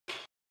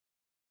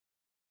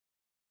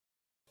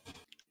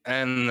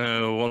And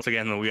once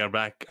again, we are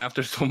back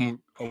after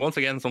some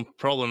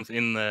problems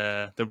in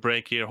the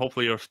break here.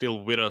 Hopefully, you're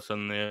still with us,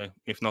 and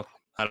if not,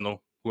 I don't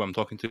know who I'm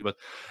talking to. But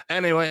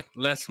anyway,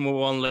 let's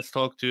move on. Let's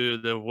talk to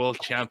the world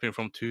champion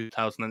from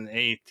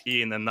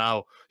 2018, and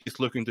now he's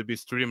looking to be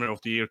streamer of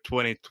the year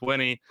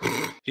 2020.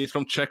 He's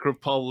from Czech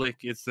Republic.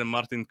 It's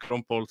Martin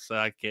Krompols,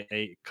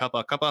 aka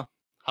Kappa. Kappa,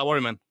 how are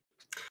you, man?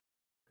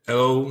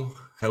 Hello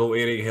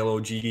Eirik, hello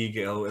G-Geek,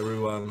 hello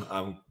everyone.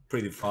 I'm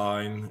pretty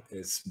fine.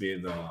 It's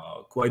been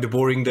quite a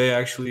boring day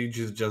actually.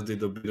 Just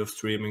did a bit of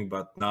streaming,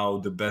 but now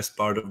the best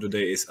part of the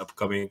day is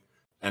upcoming,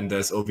 and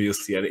there's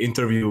obviously an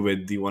interview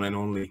with the one and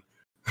only.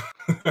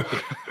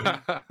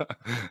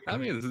 I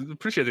mean,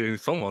 appreciating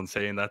someone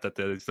saying that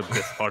it's the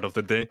best part of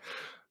the day.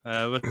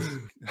 But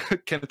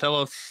can you tell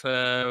us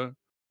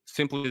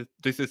simply?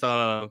 This is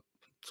a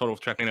sort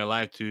of Trackmania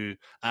Live to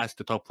ask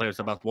the top players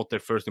about what their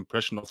first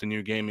impression of the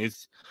new game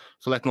is.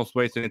 So let's not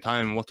waste any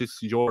time. What is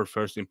your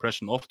first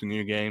impression of the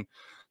new game?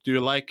 Do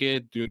you like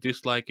it? Do you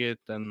dislike it?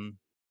 And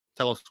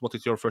tell us what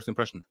is your first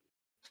impression.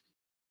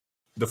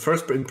 The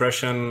first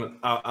impression,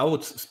 I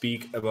would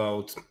speak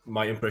about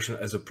my impression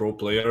as a pro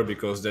player,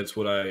 because that's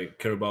what I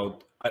care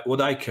about.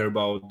 What I care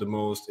about the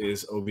most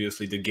is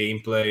obviously the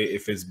gameplay,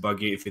 if it's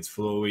buggy, if it's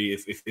flowy,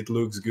 if it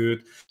looks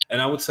good.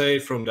 And I would say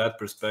from that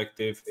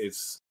perspective,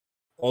 it's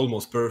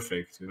almost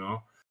perfect, you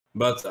know.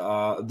 But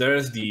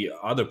there's the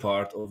other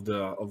part of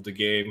the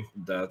game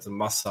that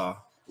Massa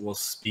was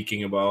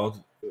speaking about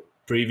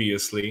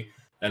previously,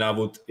 and I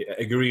would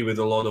agree with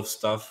a lot of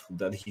stuff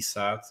that he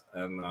said,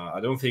 and I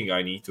don't think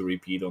I need to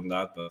repeat on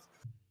that. But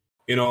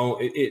you know,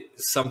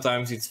 it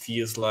sometimes it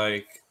feels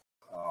like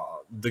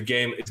the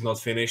game is not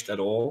finished at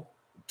all.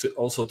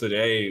 Also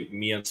today,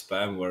 me and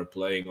Spam were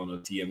playing on a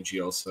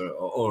TMGL server,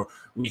 or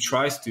we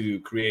tried to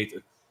create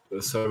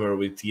a server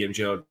with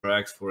TMGL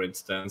tracks, for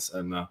instance,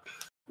 and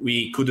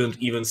we couldn't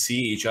even see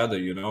each other.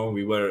 You know,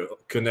 we were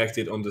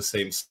connected on the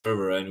same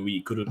server and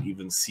we couldn't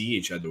even see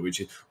each other,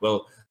 which is,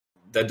 well,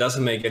 that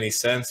doesn't make any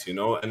sense, you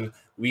know. And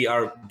we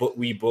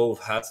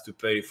both had to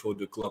pay for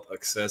the club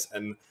access,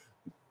 and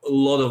a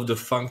lot of the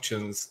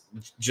functions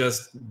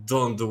just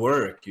don't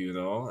work, you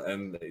know.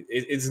 And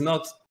it's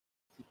not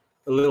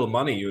a little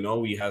money, you know,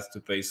 we had to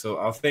pay. So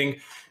I think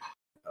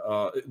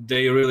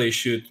they really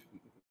should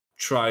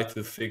try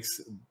to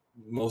fix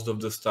most of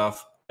the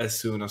stuff as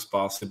soon as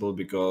possible,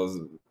 because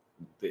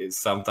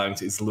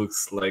sometimes it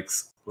looks like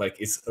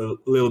it's a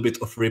little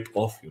bit of rip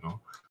off, you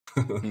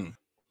know.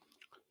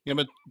 Yeah,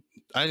 but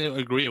I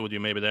agree with you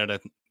maybe there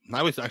that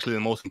now is actually the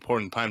most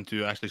important time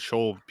to actually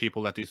show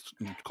people that is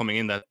coming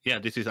in that, yeah,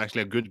 this is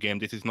actually a good game.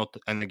 This is not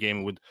any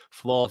game with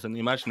flaws. And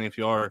imagine if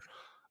you are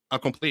a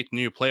complete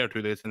new player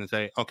to this and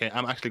say, okay,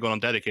 I'm actually going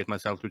to dedicate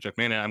myself to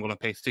Trackmania. I'm going to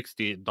pay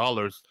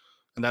 $60,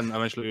 and then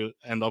eventually you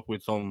end up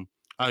with some,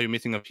 you're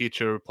missing a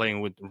feature, playing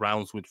with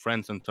rounds with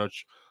friends and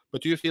such.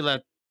 But do you feel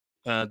that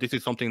this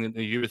is something that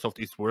Ubisoft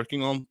is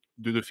working on?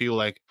 Do you feel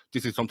like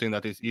this is something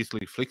that is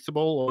easily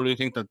flexible, or do you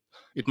think that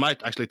it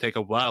might actually take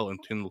a while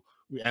until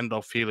we end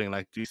up feeling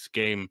like this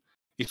game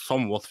is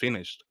somewhat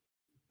finished?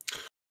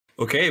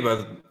 Okay,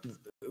 but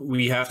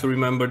we have to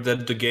remember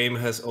that the game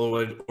has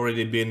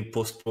already been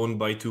postponed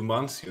by 2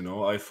 months. You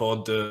know, I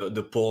thought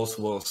the pause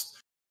was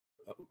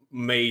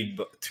made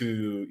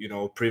to, you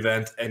know,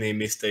 prevent any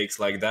mistakes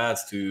like that,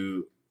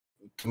 to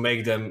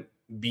make them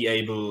be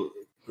able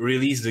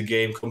release the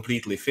game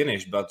completely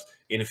finished. But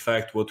in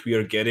fact, what we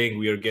are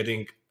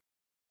getting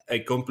a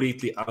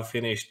completely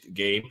unfinished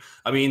game.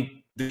 I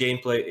mean, the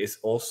gameplay is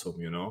awesome,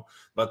 you know,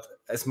 but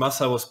as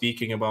Massa was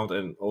speaking about,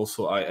 and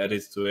also I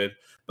added to it,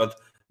 but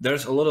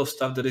there's a lot of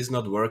stuff that is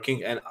not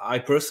working. And I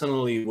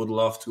personally would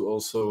love to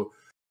also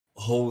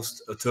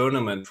host a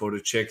tournament for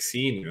the Czech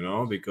scene, you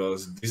know,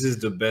 because this is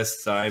the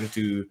best time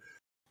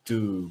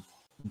to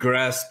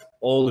grasp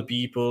all the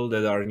people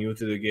that are new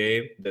to the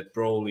game, that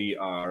probably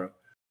are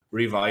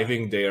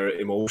reviving their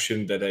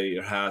emotion that they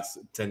had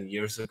 10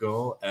 years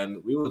ago,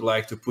 and we would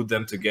like to put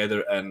them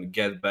together and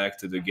get back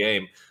to the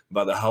game.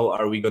 But how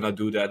are we gonna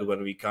do that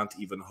when we can't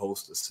even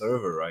host a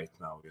server right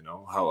now, you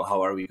know?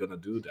 How are we gonna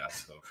do that?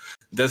 So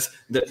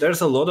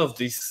there's a lot of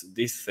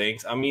these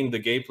things. I mean, the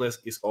gameplay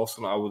is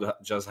awesome. I would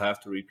just have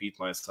to repeat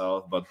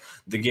myself, but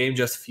the game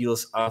just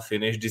feels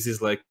unfinished. This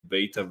is like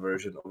beta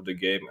version of the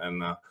game,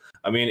 and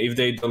I mean, if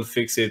they don't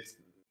fix it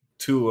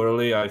too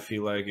early, I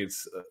feel like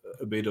it's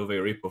a bit of a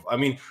ripoff. I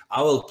mean,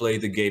 I will play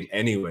the game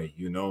anyway,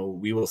 you know,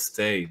 we will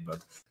stay,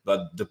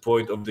 but the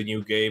point of the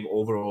new game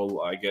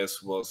overall, I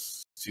guess,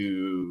 was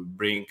to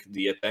bring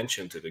the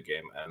attention to the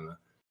game, and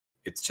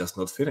it's just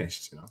not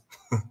finished, you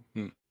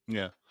know.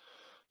 Yeah.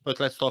 But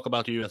let's talk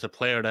about you as a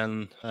player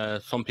then.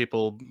 Some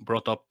people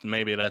brought up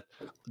maybe that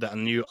the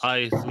new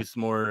ice is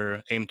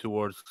more aimed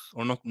towards,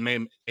 or not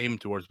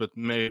aimed towards, but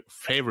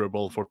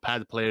favorable for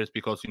pad players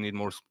because you need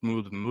more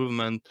smooth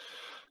movement.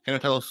 Can you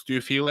tell us, do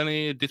you feel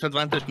any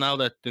disadvantage now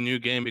that the new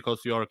game,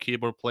 because you're a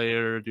keyboard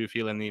player, do you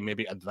feel any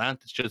maybe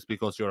advantages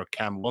because you're a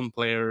Cam 1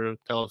 player?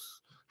 Tell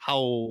us,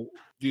 how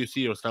do you see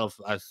yourself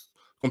as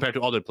compared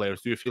to other players?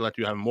 Do you feel like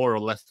you have more or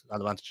less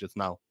advantages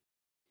now?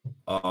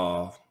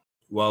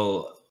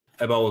 Well,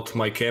 about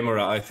my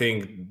camera, I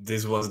think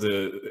this was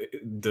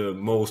the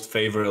most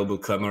favorable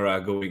camera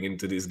going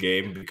into this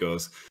game,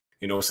 because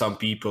some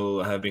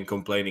people have been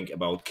complaining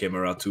about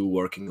camera 2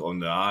 working on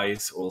the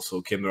eyes.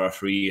 Also, camera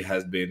 3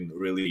 has been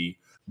really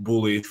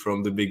bullied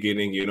from the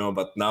beginning,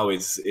 but now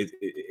it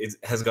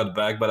has got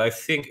back. But I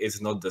think it's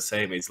not the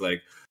same. It's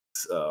like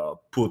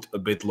put a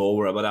bit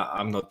lower, but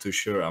I'm not too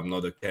sure. I'm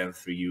not a Cam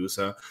 3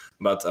 user.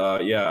 But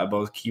yeah,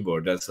 about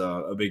keyboard, that's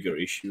a bigger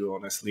issue,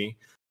 honestly.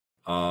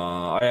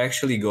 I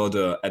actually got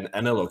an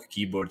analog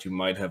keyboard. You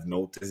might have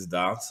noticed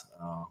that.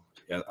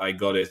 Yeah, I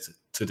got it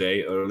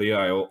today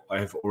earlier. I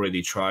have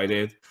already tried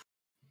it.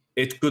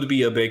 It could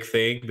be a big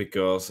thing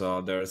because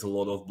there's a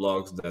lot of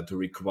blocks that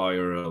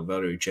require a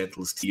very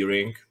gentle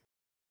steering,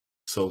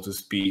 so to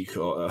speak.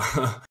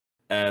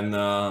 And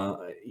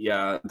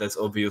yeah, that's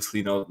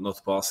obviously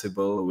not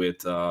possible with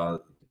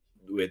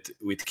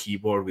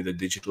keyboard, with a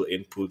digital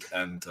input,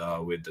 and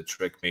with the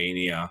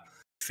Trackmania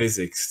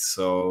physics.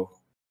 So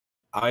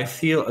I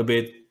feel a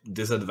bit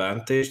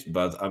disadvantaged,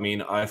 but I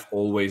mean, I've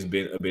always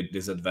been a bit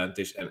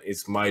disadvantaged, and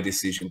it's my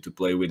decision to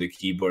play with the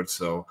keyboard.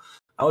 So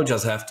I'll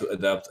just have to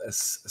adapt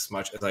as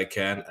much as I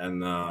can,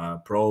 and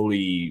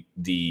probably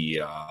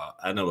the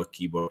analog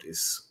keyboard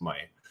is my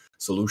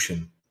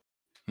solution.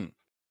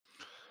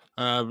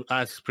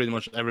 Ask pretty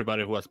much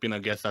everybody who has been a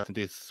guest at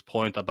this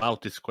point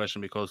about this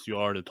question, because you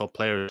are the top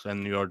players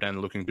and you are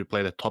then looking to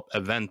play the top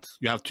event.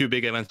 You have 2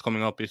 big events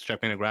coming up. It's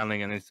Trackmania Grand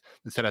League and it's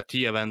the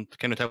ZrT event.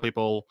 Can you tell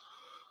people,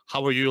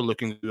 how are you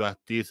looking to do at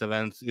these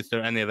events? Is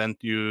there any event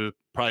you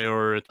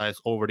prioritize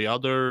over the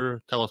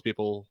other? Tell us,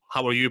 people,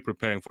 how are you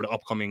preparing for the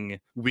upcoming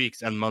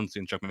weeks and months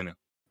in Trackmania?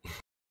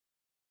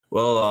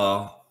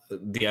 Well,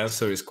 the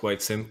answer is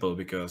quite simple,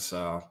 because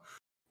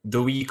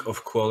the week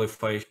of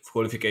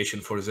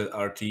qualification for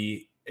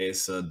ZrT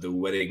is the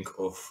wedding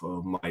of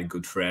my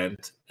good friend,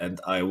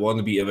 and I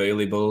won't be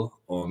available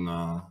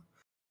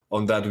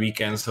on that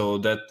weekend, so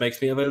that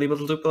makes me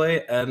available to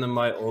play. And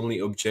my only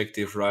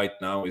objective right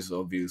now is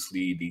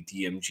obviously the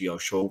TMGL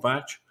show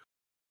match,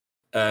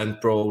 and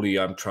probably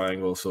I'm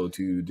trying also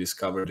to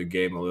discover the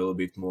game a little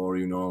bit more,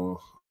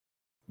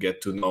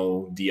 get to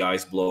know the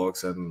ice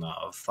blocks and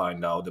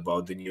find out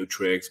about the new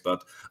tricks.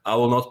 But I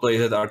will not play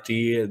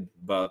ZrT,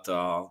 but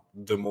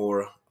the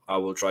more I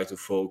will try to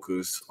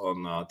focus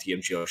on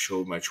TMGL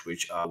show match,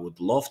 which I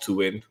would love to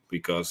win,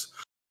 because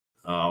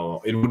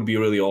it would be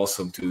really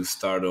awesome to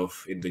start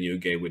off in the new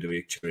game with a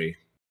victory.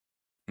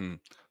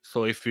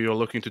 So if you're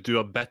looking to do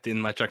a bet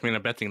in my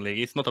Trackmania betting league,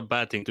 it's not a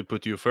bad thing to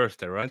put you first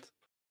there, right?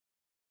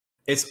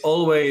 It's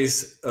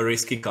always a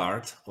risky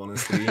card,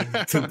 honestly.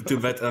 to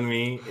bet on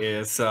me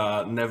is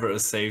never a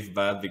safe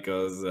bet,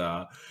 because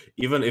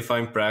even if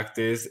I'm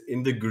practiced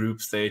in the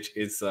group stage,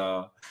 it's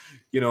for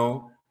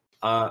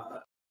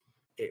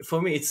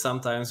me it's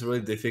sometimes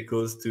really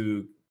difficult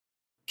to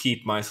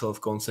keep myself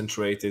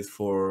concentrated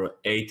for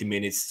 80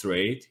 minutes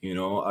straight.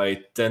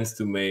 I tend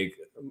to make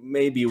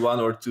maybe 1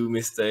 or 2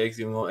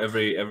 mistakes,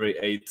 every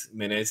 8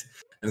 minutes,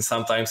 and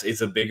sometimes it's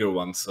a bigger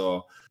one.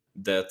 So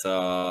that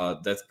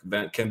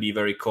can be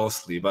very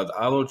costly, but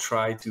I will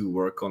try to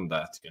work on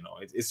that.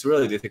 It's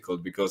really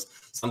difficult, because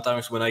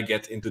sometimes when I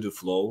get into the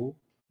flow,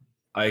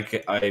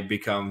 I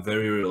become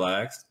very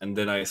relaxed, and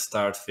then I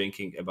start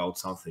thinking about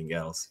something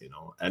else,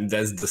 and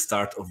that's the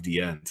start of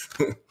the end.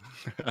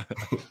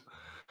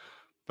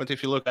 But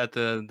if you look at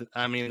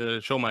the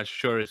show match,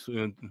 sure, it's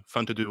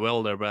fun to do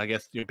well there, but I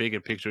guess your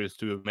bigger picture is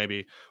to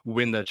maybe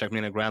win the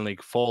Trackmania Grand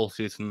League fall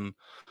season.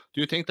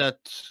 Do you think that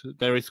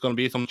there is going to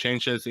be some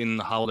changes in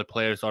how the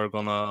players are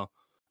going to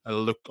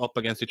look up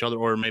against each other,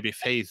 or maybe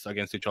face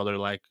against each other?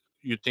 Like,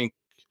 you think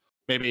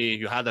maybe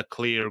you had a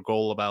clear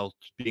goal about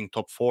being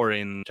top 4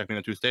 in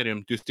Trackmania 2 Stadium.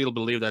 Do you still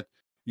believe that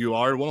you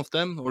are one of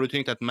them, or do you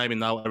think that maybe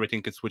now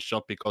everything can switch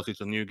up because it's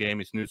a new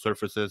game, it's new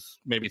surfaces,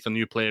 maybe it's a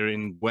new player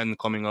in Gwen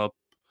coming up?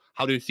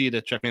 How do you see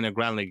the Trackmania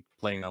Grand League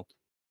playing out?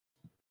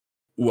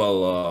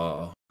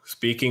 Well,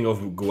 speaking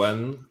of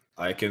Gwen,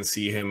 I can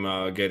see him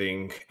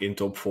getting in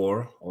top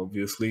 4.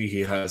 Obviously,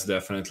 he has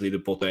definitely the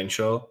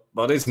potential,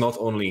 but it's not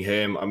only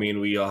him. I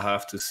mean, we all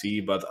have to see,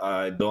 but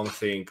I don't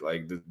think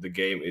like the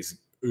game is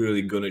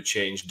really gonna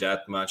change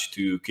that much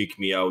to kick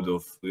me out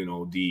of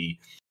the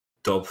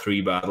top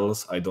 3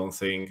 battles. I don't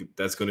think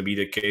that's gonna be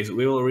the case.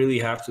 We will really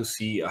have to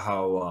see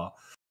how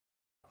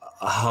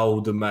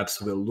the maps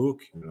will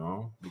look,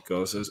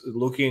 because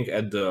looking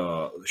at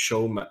the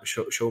show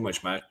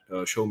match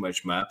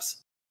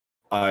maps,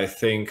 I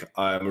think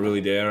I'm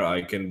really there.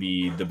 I can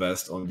be the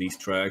best on these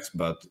tracks,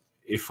 but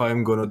if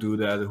I'm gonna do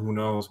that, who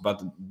knows?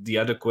 But the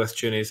other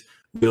question is,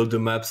 will the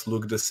maps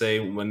look the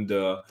same when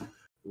the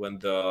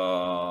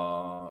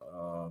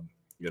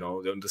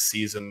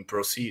season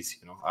proceeds?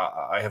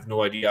 I have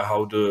no idea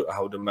how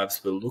the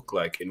maps will look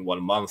like in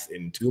 1 month,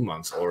 in 2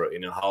 months, or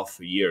in a half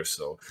a year.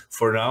 So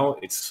for now,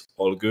 it's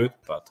all good,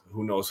 but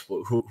who knows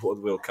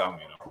what will come?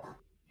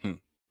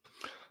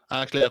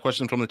 Actually, a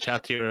question from the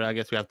chat here. I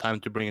guess we have time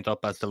to bring it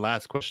up as the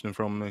last question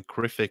from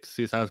Griffix.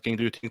 He's asking,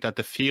 do you think that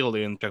the field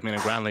in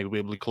Trackmania Grand League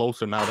will be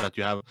closer now that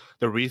you have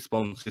the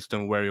respawn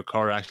system where your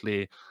car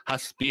actually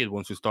has speed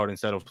once you start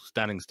instead of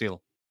standing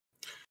still?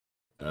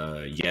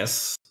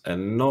 Yes,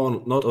 and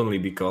not only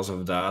because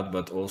of that,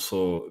 but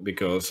also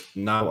because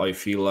now I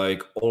feel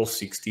like all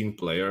 16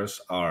 players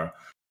are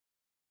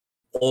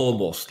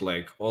almost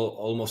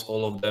almost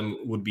all of them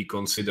would be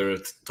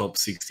considered top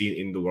 16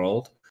 in the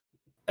world,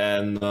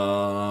 and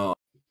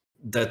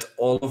that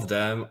all of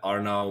them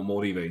are now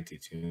motivated,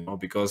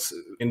 because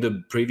in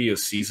the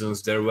previous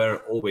seasons there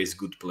were always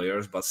good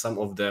players, but some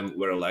of them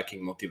were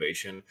lacking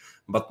motivation.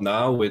 But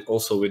now with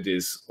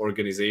this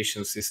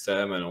organization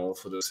system, and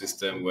also the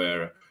system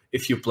where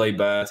if you play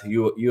bad,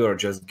 you are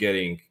just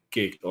getting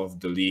kicked off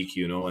the league,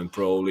 and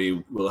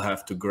probably will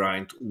have to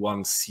grind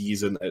one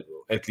season,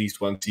 at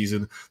least one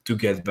season, to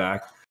get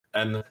back.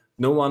 And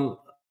no one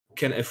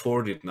can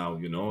afford it now,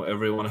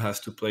 everyone has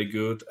to play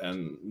good,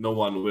 and no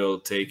one will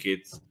take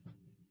it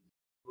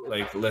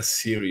less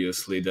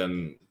seriously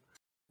than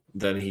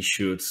he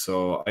should.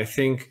 So I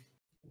think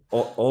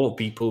all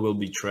people will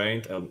be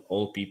trained, and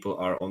all people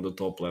are on the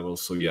top level.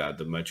 So yeah,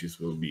 the matches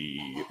will be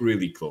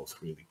really close,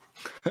 really.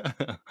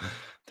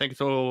 Thank you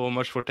so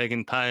much for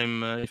taking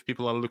time. If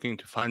people are looking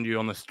to find you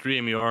on a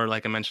stream, you are,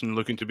 like I mentioned,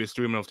 looking to be a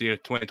streamer of the year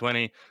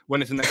 2020.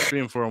 When is the next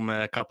stream from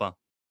Kappa?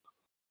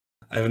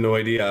 I have no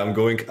idea. I'm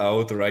going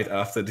out right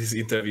after this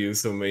interview,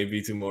 so maybe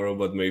tomorrow,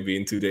 but maybe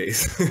in 2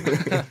 days.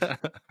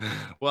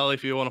 Well,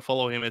 if you want to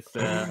follow him, it's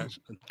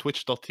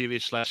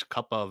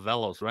twitch.tv/Kappa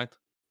Velos, right?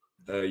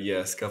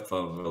 Yes, Kappa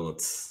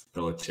Veloce.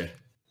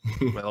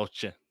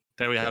 Veloce.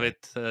 There we have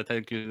it.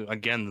 Thank you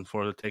again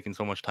for taking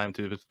so much time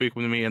to speak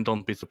with me, and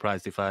don't be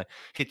surprised if I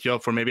hit you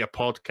up for maybe a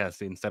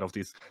podcast instead of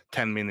this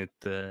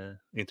 10-minute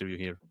interview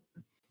here.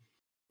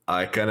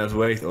 I cannot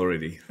wait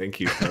already. Thank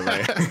you.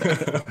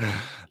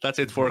 That's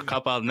it for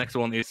Kappa. Next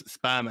one is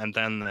Spam, and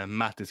then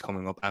Matt is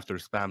coming up after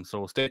Spam.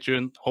 So stay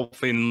tuned.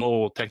 Hopefully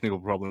no technical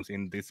problems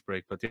in this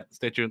break, but yeah,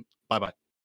 stay tuned. Bye-bye.